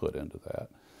input into that.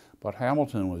 But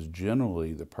Hamilton was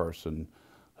generally the person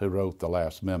who wrote the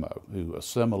last memo, who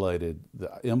assimilated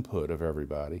the input of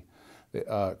everybody.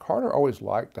 Carter always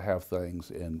liked to have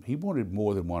things, and he wanted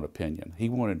more than one opinion. He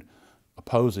wanted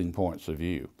opposing points of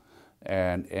view.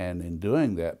 And in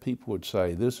doing that, people would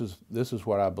say, this is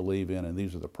what I believe in, and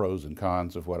these are the pros and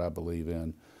cons of what I believe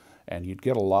in. And you'd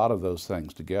get a lot of those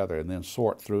things together and then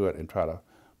sort through it and try to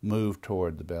move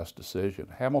toward the best decision.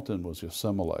 Hamilton was the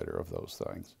assimilator of those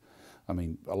things. I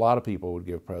mean, a lot of people would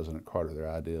give President Carter their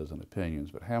ideas and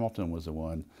opinions, but Hamilton was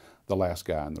the last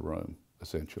guy in the room,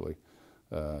 essentially,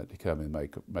 to come and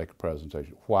make a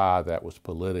presentation, why that was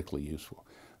politically useful.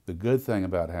 The good thing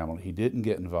about Hamilton, he didn't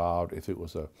get involved if it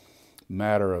was a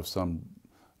matter of some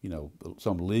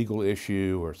legal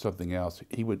issue or something else.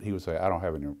 He would say, I don't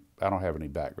have any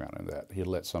background in that. He'd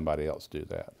let somebody else do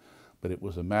that. But it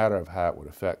was a matter of how it would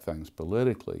affect things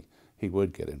politically. He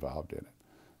would get involved in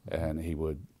it. And he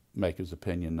would make his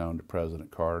opinion known to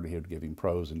President Carter, and he would give him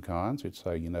pros and cons. He'd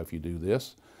say, if you do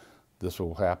this, this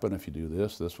will happen. If you do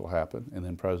this, this will happen. And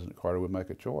then President Carter would make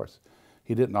a choice.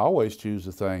 He didn't always choose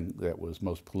the thing that was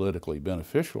most politically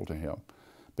beneficial to him,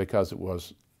 because it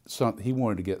was he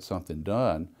wanted to get something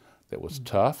done that was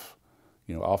tough,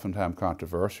 oftentimes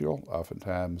controversial,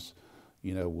 oftentimes,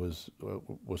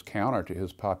 was counter to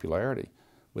his popularity,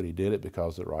 but he did it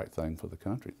because of the right thing for the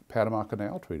country. The Panama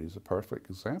Canal Treaty is a perfect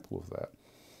example of that.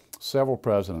 Several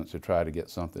presidents had tried to get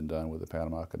something done with the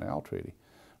Panama Canal Treaty.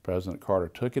 President Carter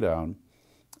took it on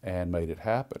and made it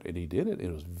happen, and he did it.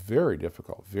 It was very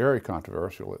difficult, very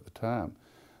controversial at the time,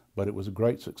 but it was a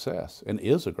great success and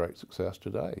is a great success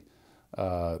today.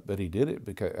 But he did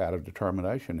it out of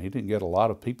determination. He didn't get a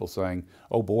lot of people saying,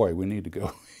 "Oh boy, we need to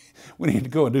go, we need to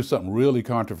go and do something really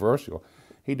controversial."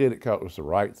 He did it because it was the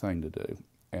right thing to do,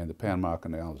 and the Panama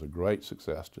Canal is a great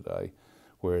success today.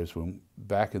 Whereas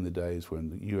back in the days when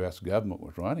the U.S. government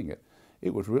was running it,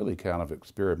 it was really kind of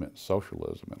experiment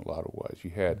socialism in a lot of ways. You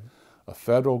had a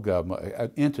federal government,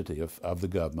 an entity of the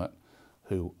government,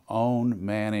 who owned,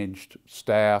 managed,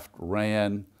 staffed,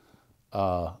 ran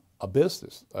a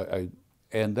business,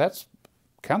 and that's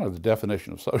kind of the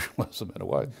definition of socialism in a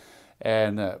way.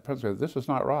 And President, this is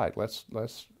not right. We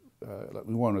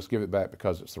want to give it back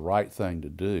because it's the right thing to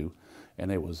do. And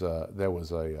there was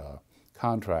a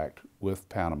contract with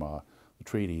Panama, the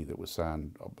treaty that was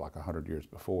signed like 100 years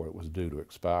before it was due to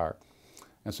expire.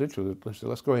 And essentially,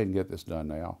 let's go ahead and get this done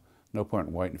now. No point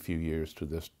in waiting a few years to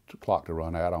this clock to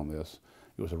run out on this.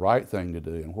 It was the right thing to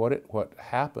do. And what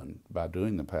happened by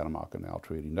doing the Panama Canal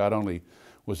Treaty, not only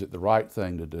was it the right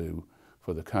thing to do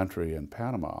for the country and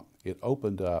Panama, it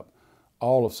opened up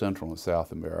all of Central and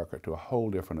South America to a whole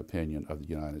different opinion of the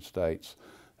United States,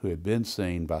 who had been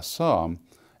seen by some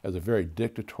as a very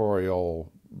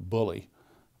dictatorial bully,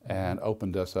 and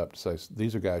opened us up to say,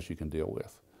 these are guys you can deal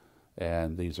with.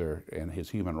 And his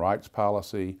human rights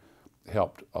policy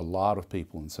helped a lot of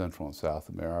people in Central and South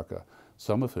America,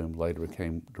 some of whom later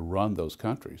came to run those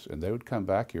countries. And they would come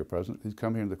back here, he'd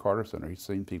come here to the Carter Center, he's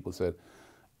seen people said,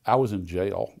 I was in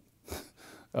jail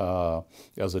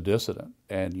as a dissident,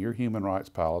 and your human rights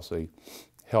policy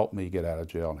helped me get out of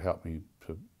jail and helped me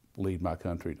to lead my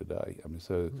country today. I mean,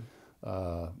 so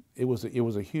it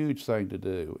was a huge thing to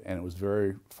do, and it was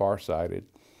very far-sighted,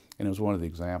 and it was one of the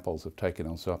examples of taking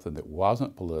on something that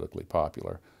wasn't politically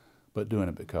popular, but doing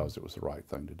it because it was the right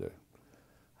thing to do.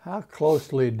 How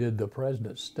closely did the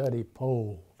president study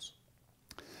polls?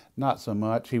 Not so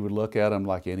much. He would look at them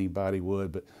like anybody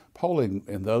would, but polling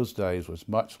in those days was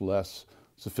much less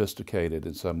sophisticated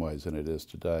in some ways than it is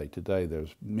today. Today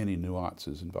there's many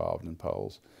nuances involved in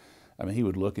polls. I mean, he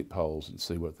would look at polls and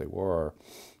see what they were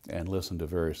and listen to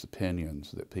various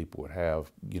opinions that people would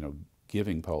have,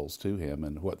 giving polls to him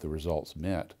and what the results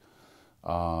meant.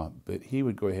 But he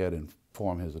would go ahead and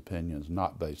form his opinions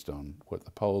not based on what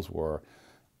the polls were.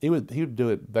 He would do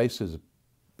it based his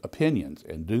opinions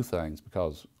and do things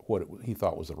because he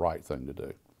thought was the right thing to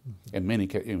do. Mm-hmm. In many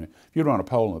cases, if you'd run a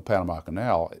poll in the Panama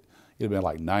Canal, it'd have been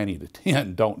like 90 to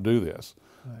 10, don't do this.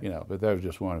 Right. But that was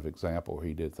just one of example where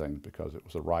he did things because it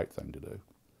was the right thing to do.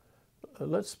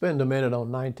 Let's spend a minute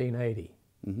on 1980.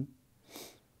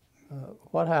 Mm-hmm.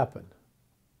 What happened?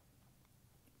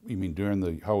 You mean during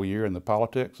the whole year in the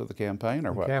politics of the campaign,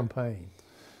 or what? The campaign.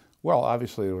 Well,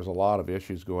 obviously there was a lot of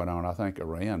issues going on. I think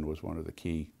Iran was one of the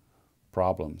key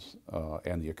problems,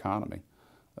 and the economy.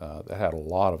 That had a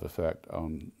lot of effect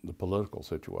on the political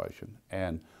situation.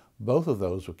 And both of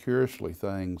those were curiously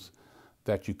things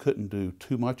that you couldn't do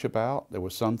too much about. There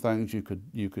were some things you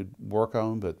could work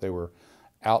on, but they were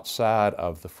outside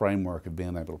of the framework of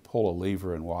being able to pull a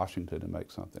lever in Washington and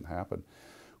make something happen.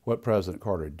 What President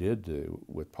Carter did do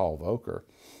with Paul Volcker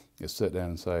is sit down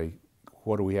and say,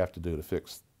 what do we have to do to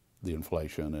fix the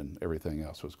inflation and everything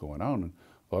else that's going on? And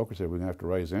Volcker said, we're going to have to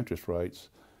raise interest rates,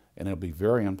 and it'll be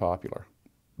very unpopular,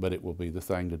 but it will be the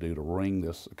thing to do to wring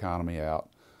this economy out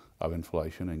of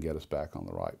inflation and get us back on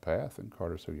the right path. And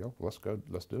Carter said, yeah, let's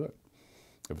do it.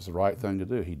 It was the right thing to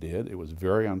do. He did. It was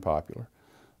very unpopular,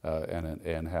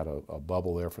 and had a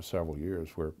bubble there for several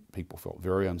years where people felt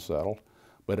very unsettled,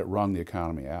 but it wrung the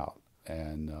economy out.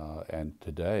 And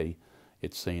today,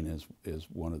 it's seen as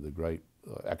one of the great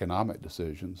economic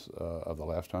decisions of the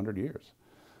last 100 years.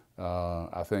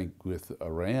 I think with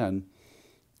Iran,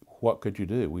 what could you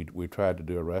do? We tried to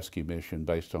do a rescue mission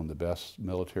based on the best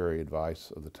military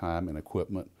advice of the time and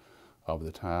equipment of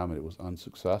the time, and it was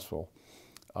unsuccessful.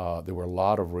 There were a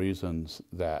lot of reasons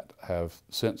that have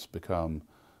since become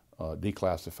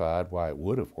declassified why it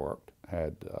would have worked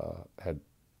had the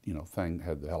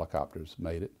helicopters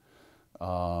made it,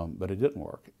 but it didn't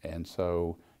work. And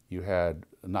so you had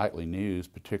nightly news,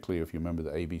 particularly if you remember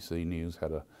the ABC News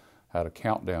had a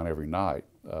countdown every night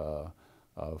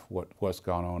of what's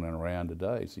gone on in Iran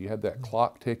today. So you had that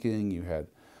clock ticking, you had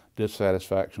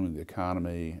dissatisfaction with the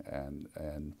economy,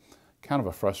 and kind of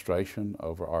a frustration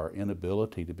over our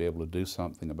inability to be able to do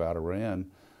something about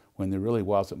Iran when there really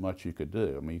wasn't much you could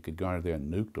do. I mean, you could go in there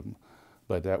and nuke them,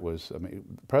 but that was,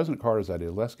 President Carter's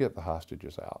idea, let's get the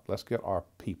hostages out, let's get our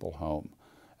people home,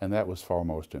 and that was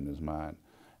foremost in his mind.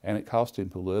 And it cost him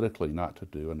politically not to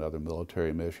do another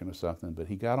military mission or something, but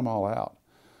he got them all out.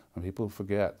 And people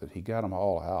forget that he got them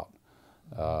all out.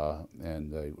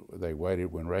 And they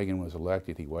waited, when Reagan was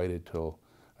elected, he waited till,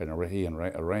 he and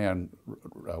Iran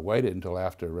waited until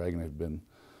after Reagan had been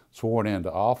sworn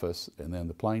into office, and then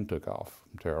the plane took off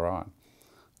from Tehran.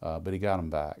 But he got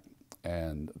them back,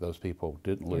 and those people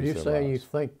didn't lose their lives. Are you saying you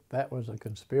think that was a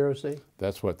conspiracy?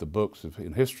 That's what the books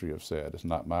in history have said. It's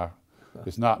not my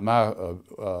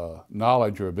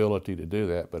knowledge or ability to do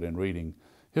that, but in reading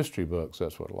history books,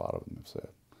 that's what a lot of them have said.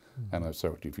 Mm-hmm. And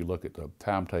so if you look at the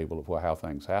timetable of how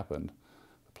things happened,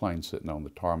 the plane's sitting on the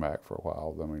tarmac for a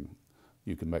while,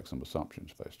 you can make some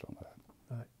assumptions based on that.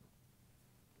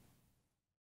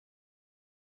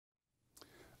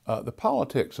 Right. The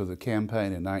politics of the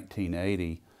campaign in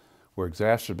 1980 were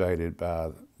exacerbated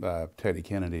by Teddy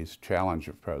Kennedy's challenge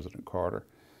of President Carter.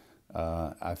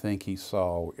 I think he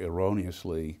saw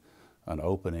erroneously an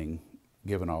opening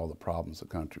given all the problems the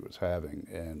country was having.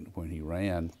 And when he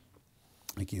ran,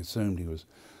 I think he assumed he was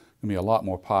going to be a lot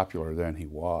more popular than he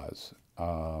was.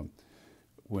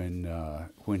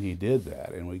 When he did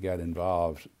that and we got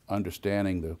involved,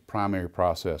 understanding the primary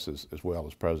processes as well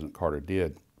as President Carter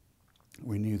did,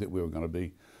 we knew that we were going to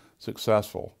be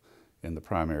successful in the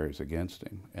primaries against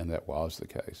him, and that was the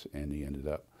case, and he ended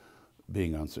up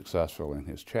being unsuccessful in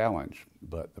his challenge.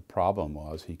 But the problem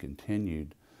was he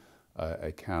continued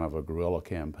a kind of a guerrilla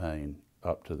campaign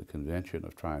up to the convention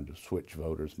of trying to switch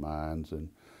voters' minds and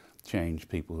change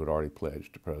people who had already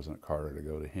pledged to President Carter to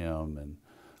go to him, and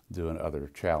doing other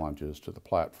challenges to the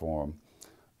platform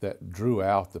that drew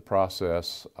out the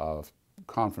process of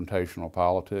confrontational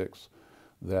politics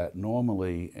that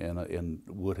normally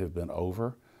would have been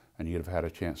over, and you'd have had a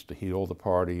chance to heal the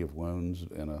party of wounds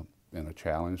in a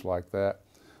challenge like that.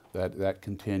 That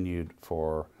continued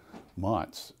for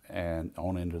months and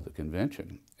on into the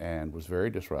convention, and was very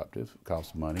disruptive. It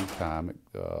cost money, time,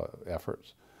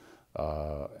 efforts.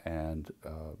 By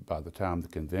the time the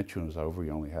convention was over,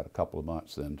 you only had a couple of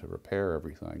months then to repair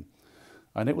everything.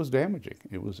 And it was damaging.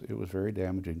 It was very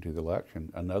damaging to the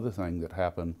election. Another thing that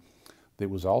happened that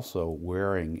was also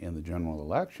wearing in the general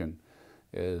election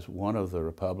is one of the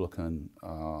Republican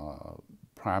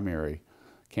primary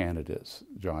candidates,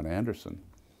 John Anderson,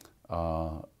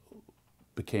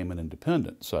 became an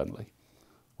independent suddenly,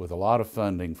 with a lot of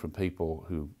funding from people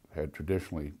who had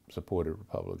traditionally supported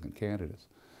Republican candidates.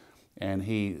 And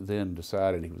he then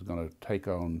decided he was going to take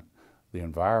on the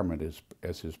environment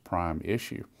as his prime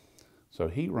issue. So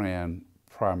he ran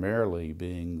primarily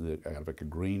being like a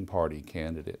Green Party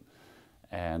candidate,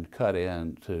 and cut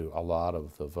into a lot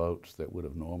of the votes that would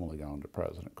have normally gone to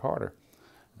President Carter.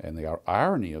 And the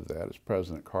irony of that is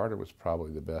President Carter was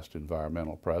probably the best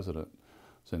environmental president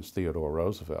since Theodore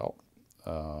Roosevelt.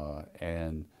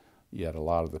 And yet a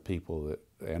lot of the people that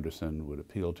Anderson would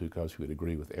appeal to, because he would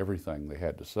agree with everything they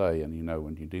had to say. And you know,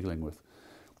 when you're dealing with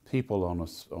people on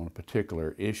a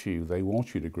particular issue, they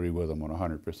want you to agree with them on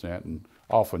 100%, and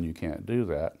often you can't do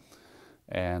that.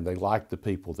 And they like the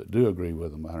people that do agree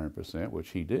with them 100%,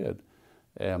 which he did.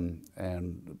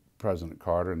 And President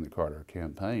Carter and the Carter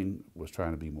campaign was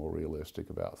trying to be more realistic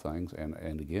about things.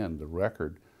 And again, the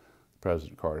record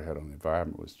President Carter had on the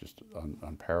environment was just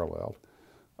unparalleled.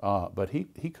 But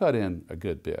he cut in a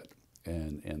good bit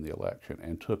in the election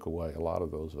and took away a lot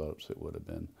of those votes that would have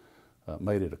been,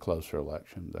 made it a closer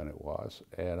election than it was.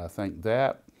 And I think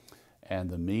that, and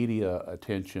the media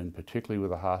attention, particularly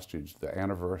with the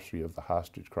anniversary of the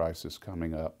hostage crisis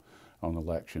coming up on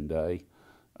Election Day,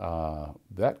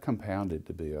 that compounded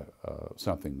to be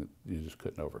something that you just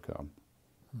couldn't overcome.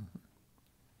 Mm-hmm.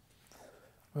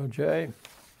 Well, Jay,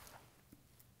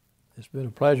 it's been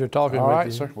a pleasure talking with you. All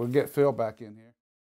right, sir. We'll get Phil back in here.